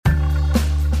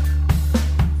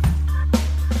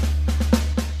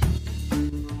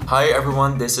Hi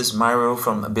everyone, this is Myro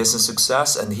from Business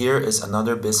Success, and here is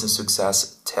another business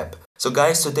success tip. So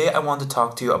guys, today I want to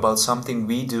talk to you about something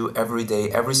we do every day,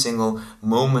 every single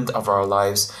moment of our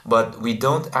lives, but we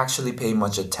don't actually pay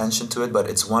much attention to it, but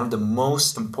it's one of the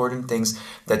most important things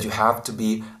that you have to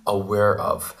be aware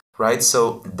of, right?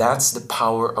 So that's the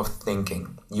power of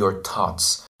thinking, your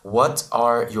thoughts. What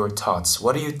are your thoughts?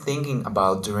 What are you thinking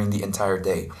about during the entire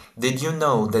day? Did you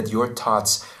know that your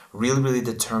thoughts really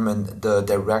determine the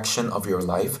direction of your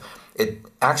life? It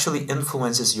actually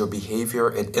influences your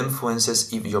behavior, it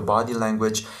influences your body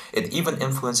language, it even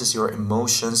influences your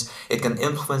emotions, it can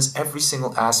influence every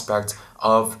single aspect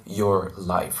of your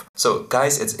life. So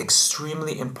guys, it's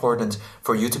extremely important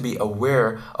for you to be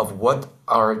aware of what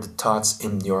are the thoughts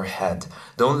in your head.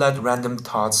 Don't let random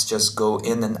thoughts just go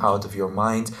in and out of your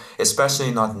mind,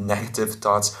 especially not negative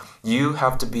thoughts. You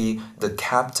have to be the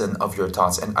captain of your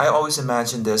thoughts. And I always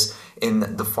imagine this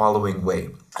in the following way.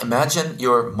 Imagine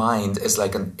your mind is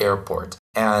like an airport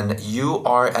and you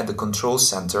are at the control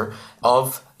center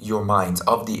of your mind,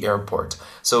 of the airport.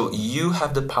 So you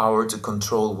have the power to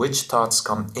control which thoughts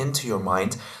come into your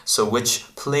mind, so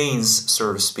which planes,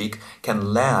 so to speak,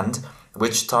 can land,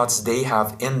 which thoughts they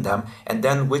have in them, and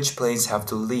then which planes have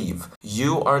to leave.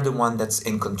 You are the one that's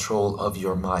in control of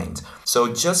your mind.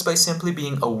 So just by simply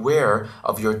being aware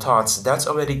of your thoughts, that's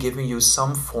already giving you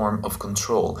some form of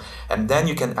control. And then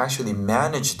you can actually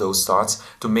manage those thoughts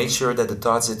to make sure that the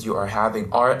thoughts that you are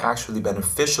having are actually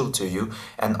beneficial to you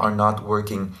and are not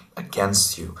working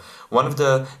against you. One of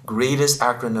the greatest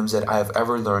acronyms that I have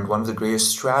ever learned, one of the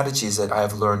greatest strategies that I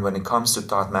have learned when it comes to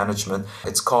thought management,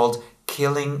 it's called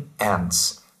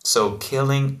KILL-A.N.T.S. So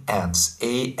KILL-A.N.T.S,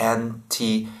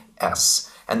 A-N-T-S.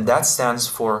 And that stands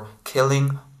for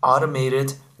killing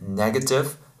automated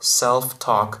negative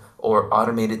self-talk or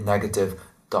automated negative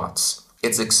thoughts.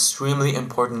 It's extremely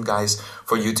important, guys,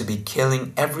 for you to be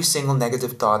killing every single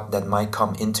negative thought that might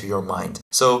come into your mind.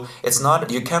 So it's not,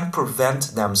 you can't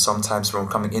prevent them sometimes from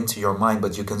coming into your mind,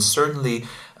 but you can certainly,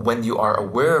 when you are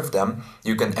aware of them,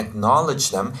 you can acknowledge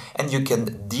them and you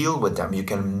can deal with them, you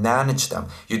can manage them.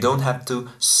 You don't have to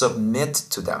submit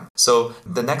to them. So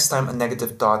the next time a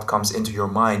negative thought comes into your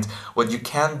mind, what you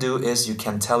can do is you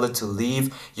can tell it to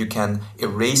leave, you can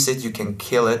erase it, you can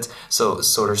kill it, so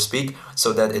to speak,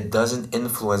 so that it doesn't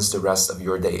influence the rest of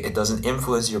your day. It doesn't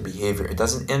influence your behavior. It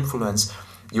doesn't influence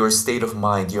your state of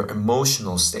mind, your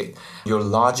emotional state, your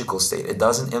logical state. It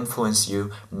doesn't influence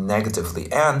you negatively.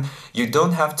 And you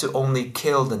don't have to only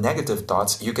kill the negative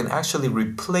thoughts. You can actually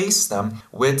replace them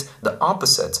with the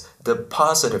opposite, the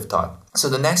positive thought. So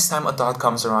the next time a thought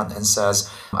comes around and says,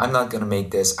 I'm not going to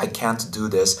make this, I can't do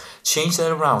this, change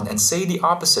that around and say the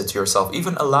opposite to yourself,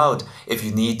 even aloud if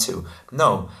you need to.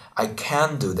 No, I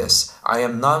can do this. I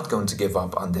am not going to give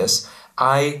up on this.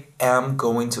 I am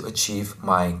going to achieve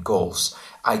my goals.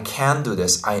 I can do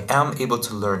this. I am able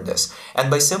to learn this. And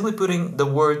by simply putting the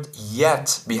word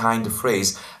yet behind the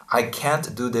phrase, I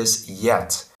can't do this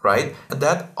yet, right?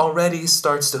 That already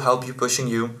starts to help you, pushing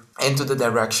you into the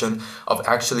direction of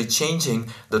actually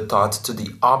changing the thought to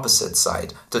the opposite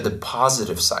side, to the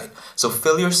positive side. So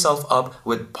fill yourself up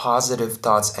with positive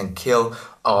thoughts and kill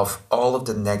off all of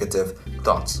the negative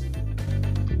thoughts.